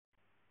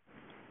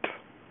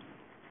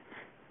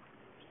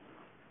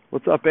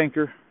What's up,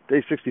 Anchor?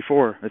 Day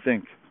 64, I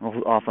think.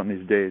 Off on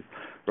these days.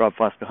 Rob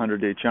Flask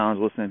 100-day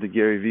challenge, listening to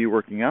Gary Vee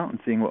working out and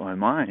seeing what my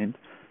mind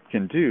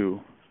can do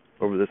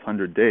over this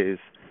 100 days.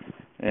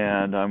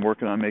 And I'm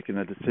working on making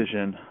a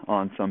decision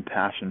on some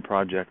passion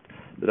project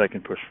that I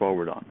can push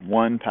forward on.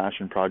 One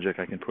passion project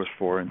I can push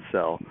for and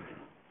sell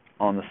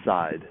on the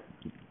side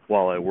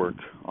while I work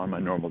on my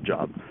normal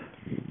job.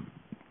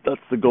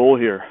 That's the goal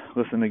here.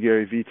 Listen to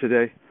Gary Vee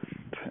today,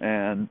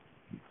 and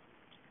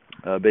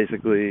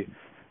basically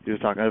he was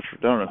talking, I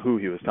don't know who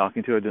he was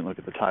talking to. I didn't look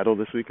at the title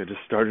this week. I just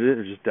started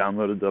it. I just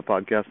downloaded the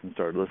podcast and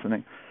started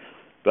listening.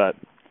 But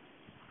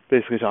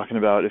basically talking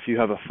about if you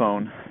have a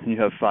phone and you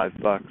have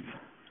 $5,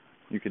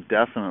 you could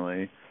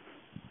definitely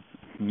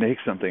make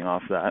something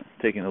off that,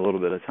 taking a little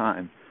bit of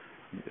time.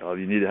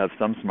 You need to have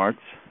some smarts.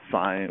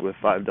 Fine, with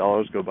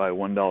 $5, go buy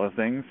 $1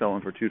 thing, sell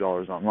them for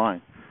 $2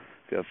 online.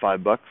 If you have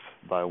 $5,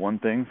 buy one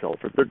thing, sell it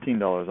for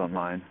 $13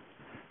 online.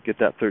 Get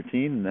that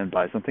 13 and then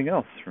buy something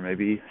else for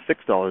maybe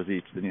 $6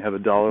 each. Then you have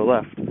 $1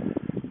 left.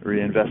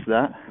 Reinvest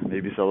that.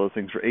 Maybe sell those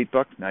things for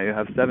 $8. Now you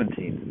have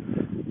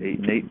 17. 8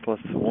 and 8 plus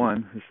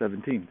 1 is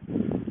 17.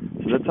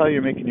 So that's how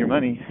you're making your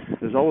money.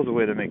 There's always a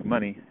way to make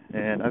money.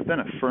 And I've been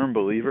a firm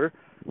believer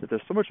that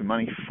there's so much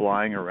money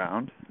flying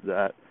around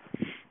that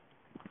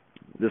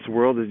this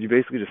world is you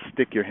basically just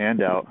stick your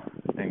hand out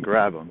and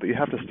grab them. But you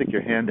have to stick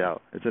your hand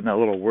out. It's in that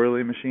little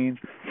whirly machine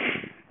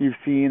you've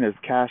seen. There's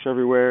cash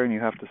everywhere, and you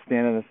have to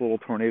stand in this little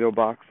tornado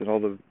box and all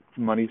the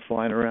money's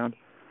flying around.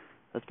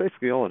 That's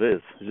basically all it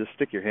is. You just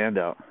stick your hand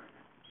out.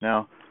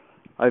 Now,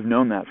 I've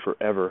known that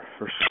forever,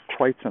 for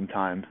quite some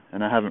time,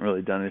 and I haven't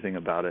really done anything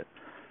about it.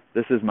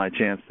 This is my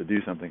chance to do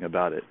something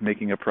about it.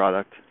 Making a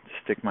product,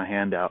 stick my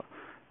hand out,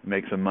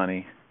 make some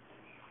money,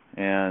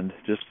 and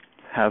just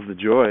have the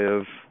joy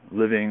of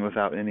living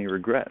without any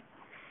regret.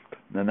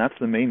 And that's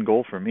the main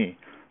goal for me,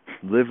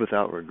 live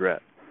without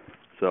regret.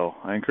 So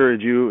I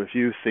encourage you, if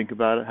you think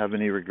about it, have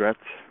any regrets,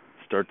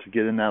 start to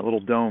get in that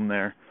little dome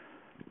there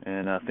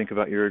and think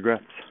about your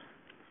regrets.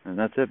 And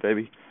that's it,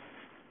 baby.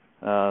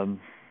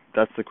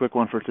 That's the quick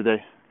one for today.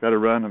 Got to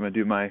run. I'm going to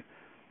do my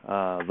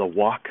the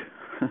walk,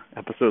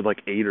 episode like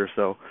 8 or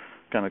so.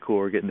 Kind of cool.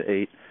 We're getting to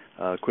 8.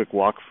 Quick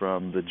walk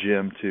from the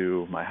gym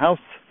to my house.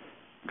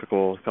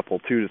 Couple 2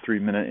 to 3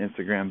 minute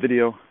Instagram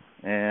video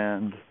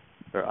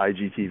or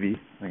IGTV.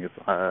 I think it's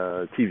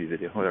TV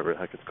video, whatever the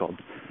heck it's called.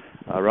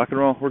 Rock and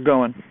roll, we're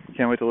going.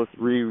 Can't wait to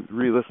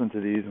re-listen to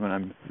these when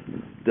I'm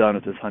done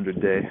with this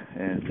 100-day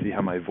and see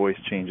how my voice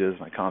changes,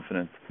 my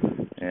confidence,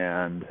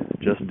 and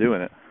just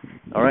doing it.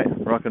 All right,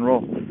 rock and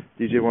roll.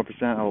 DJ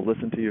 1%, I will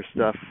listen to your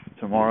stuff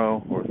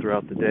tomorrow or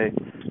throughout the day.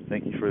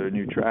 Thank you for the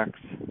new tracks.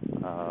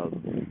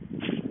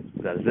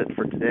 That is it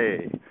for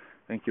today.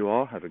 Thank you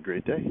all. Have a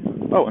great day.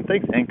 Oh, and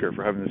thanks Anchor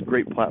for having this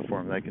great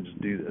platform that I can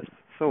just do this.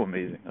 So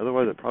amazing.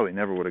 Otherwise, I probably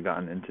never would have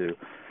gotten into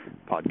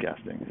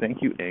podcasting.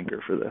 Thank you,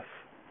 Anchor, for this.